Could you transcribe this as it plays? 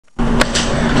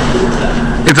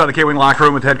Inside the K-Wing locker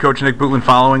room with head coach Nick Bootland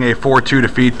following a 4-2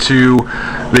 defeat to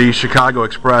the Chicago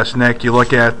Express. Nick, you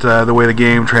look at the way the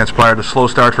game transpired, a slow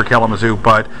start for Kalamazoo,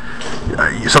 but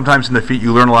sometimes in defeat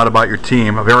you learn a lot about your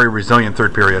team, a very resilient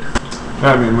third period.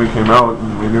 Yeah, I mean, we came out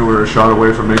and we knew we were a shot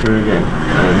away from making it a game.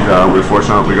 And we were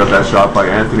fortunate we got that shot by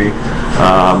Anthony.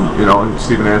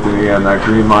 Stephen Anthony and that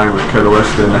green line with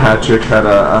Catalyst and Hatchick had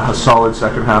a solid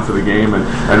second half of the game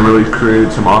and really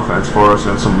created some offense for us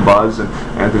and some buzz. And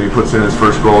Anthony puts in his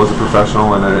first goal as a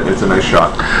professional, and it's a nice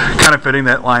shot. Kind of fitting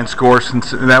that line score,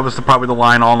 since that was probably the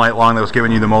line all night long that was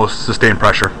giving you the most sustained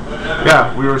pressure.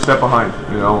 Yeah, we were a step behind.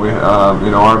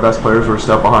 Our best players were a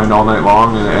step behind all night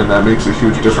long, and that makes a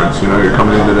huge difference. You're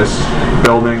coming into this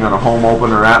building on a home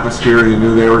opener atmosphere. You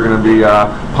knew they were going to be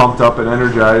pumped up and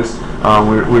energized.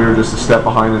 We were just a step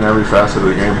behind in every facet of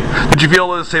the game. Did you feel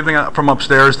the same thing from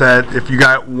upstairs, that if you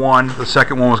got one, the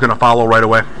second one was going to follow right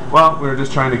away? Well, we were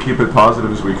just trying to keep it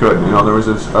positive as we could. There was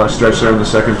a stretch there in the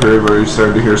second period where we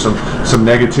started to hear some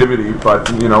negativity, but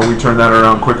we turned that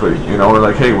around quickly. We're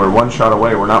like, hey, we're one shot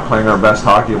away. We're not playing our best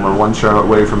hockey, and we're one shot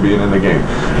away from being in the game.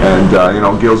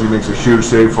 And Gilsey makes a huge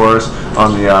save for us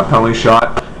on the penalty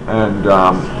shot, and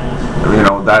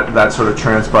that sort of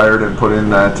transpired and put in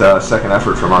that second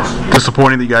effort from us.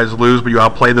 Disappointing that you guys lose, but you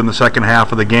outplayed them the second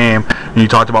half of the game. And you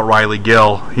talked about Riley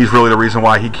Gill. He's really the reason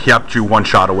why he kept you one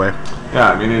shot away.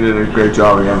 Yeah, he did a great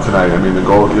job again tonight. The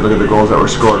goal, you look at the goals that were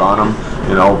scored on him,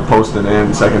 posting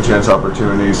in, second chance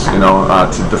opportunities,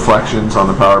 to deflections on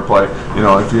the power play.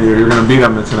 If you're going to beat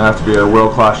him, it's going to have to be a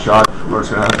world-class shot, or it's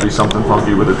going to have to be something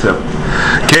funky with a tip.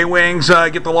 K-Wings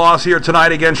get the loss here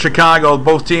tonight against Chicago.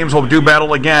 Both teams will do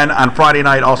battle again on Friday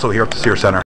night, also here at the Sears Center.